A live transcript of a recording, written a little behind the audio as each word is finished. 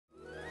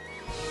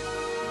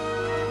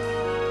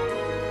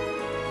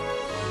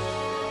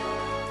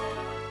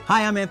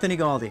Hi, I'm Anthony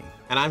Galdi.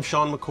 And I'm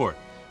Sean McCourt.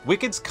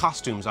 Wicked's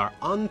costumes are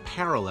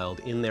unparalleled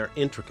in their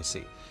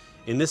intricacy.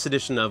 In this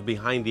edition of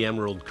Behind the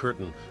Emerald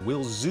Curtain,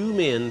 we'll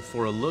zoom in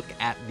for a look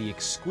at the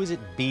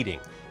exquisite beading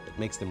that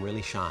makes them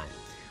really shine.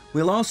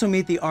 We'll also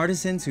meet the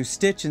artisans who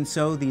stitch and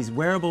sew these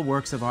wearable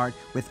works of art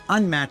with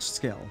unmatched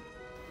skill.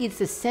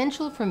 It's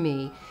essential for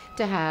me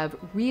to have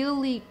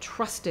really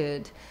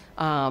trusted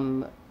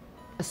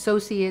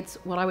associates,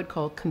 what I would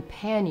call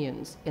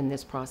companions in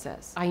this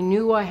process. I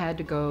knew I had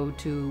to go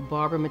to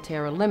Barbara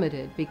Matera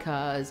Limited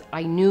because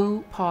I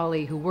knew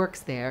Polly, who works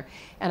there,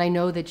 and I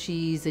know that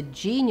she's a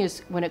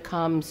genius when it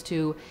comes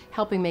to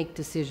helping make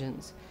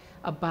decisions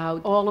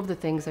about all of the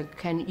things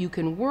that you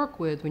can work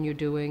with when you're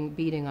doing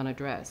beading on a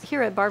dress.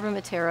 Here at Barbara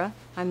Matera,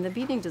 I'm the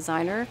beading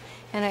designer,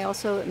 and I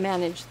also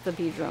manage the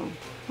bead room,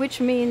 which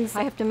means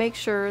I have to make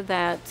sure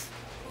that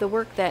the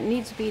work that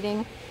needs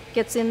beading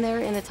gets in there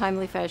in a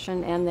timely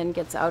fashion and then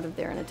gets out of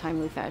there in a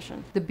timely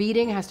fashion. The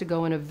beading has to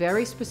go in a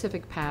very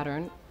specific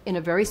pattern, in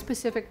a very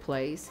specific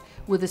place,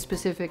 with a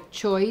specific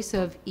choice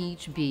of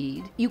each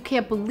bead. You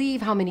can't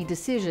believe how many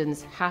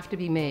decisions have to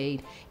be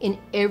made in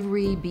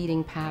every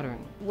beading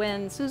pattern.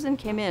 When Susan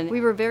came in,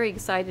 we were very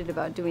excited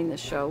about doing this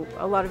show.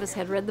 A lot of us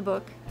had read the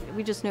book.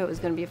 We just knew it was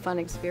going to be a fun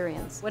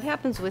experience. What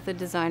happens with a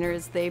designer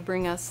is they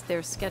bring us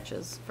their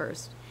sketches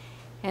first,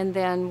 and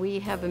then we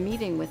have a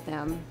meeting with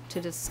them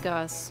to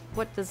discuss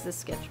what does this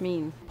sketch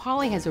mean.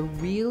 Polly has a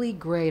really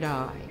great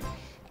eye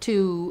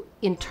to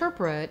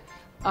interpret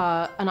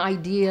an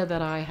idea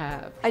that I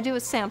have. I do a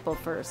sample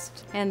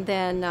first, and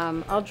then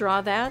I'll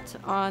draw that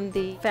on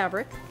the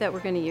fabric that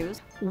we're going to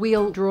use.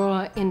 We'll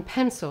draw in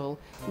pencil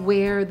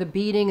where the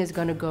beading is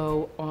going to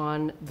go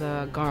on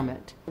the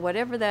garment.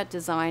 Whatever that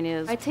design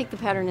is, I take the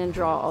pattern and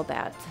draw all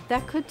that.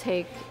 That could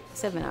take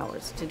 7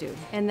 hours to do.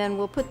 And then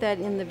we'll put that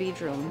in the bead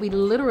room. We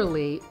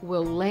literally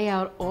will lay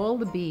out all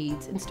the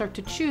beads and start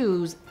to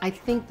choose, I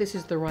think this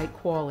is the right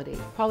quality.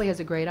 Polly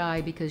has a great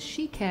eye because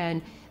she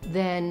can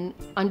then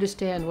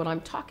understand what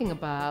I'm talking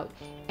about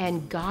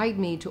and guide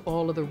me to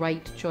all of the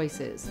right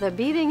choices. The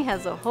beading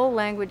has a whole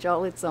language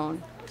all its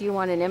own. Do you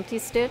want an empty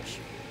stitch?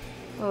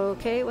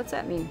 Okay, what's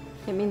that mean?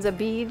 It means a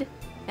bead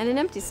and an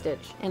empty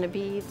stitch and a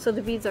bead. So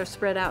the beads are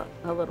spread out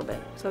a little bit,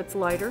 so it's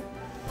lighter.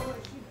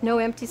 No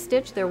empty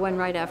stitch, they're one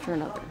right after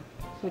another,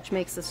 which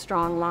makes a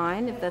strong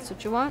line if that's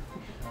what you want.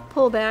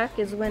 Pull back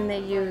is when they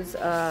use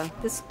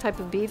this type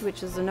of bead,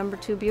 which is a number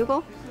 2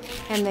 bugle,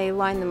 and they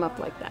line them up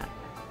like that,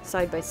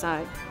 side by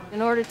side.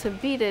 In order to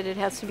bead it, it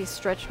has to be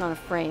stretched on a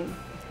frame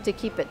to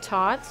keep it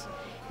taut,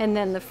 and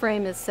then the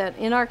frame is set,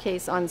 in our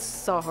case, on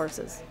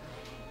sawhorses,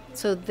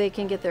 so they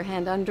can get their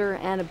hand under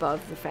and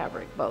above the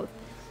fabric, both.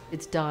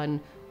 It's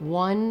done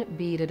one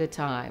bead at a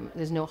time.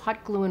 There's no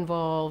hot glue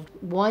involved.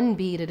 One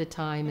bead at a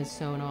time is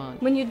sewn on.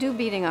 When you do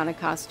beading on a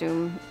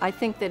costume, I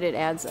think that it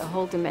adds a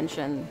whole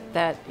dimension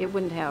that it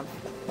wouldn't have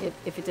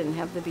if it didn't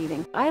have the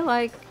beading. I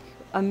like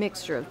a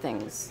mixture of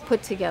things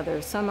put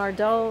together. Some are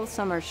dull,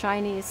 some are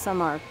shiny,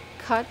 some are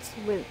cut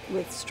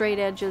with straight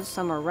edges,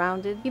 some are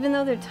rounded. Even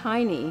though they're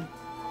tiny,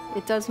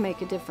 it does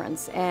make a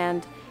difference.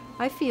 And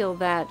I feel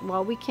that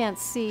while we can't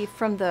see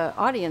from the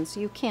audience,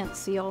 you can't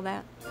see all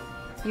that.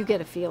 You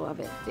get a feel of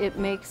it. It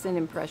makes an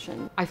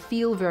impression. I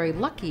feel very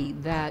lucky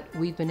that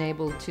we've been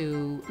able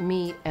to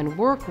meet and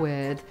work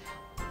with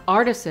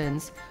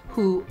artisans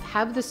who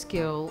have the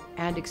skill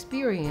and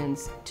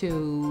experience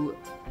to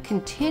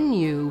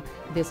continue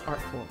this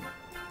art form.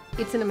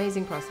 It's an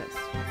amazing process.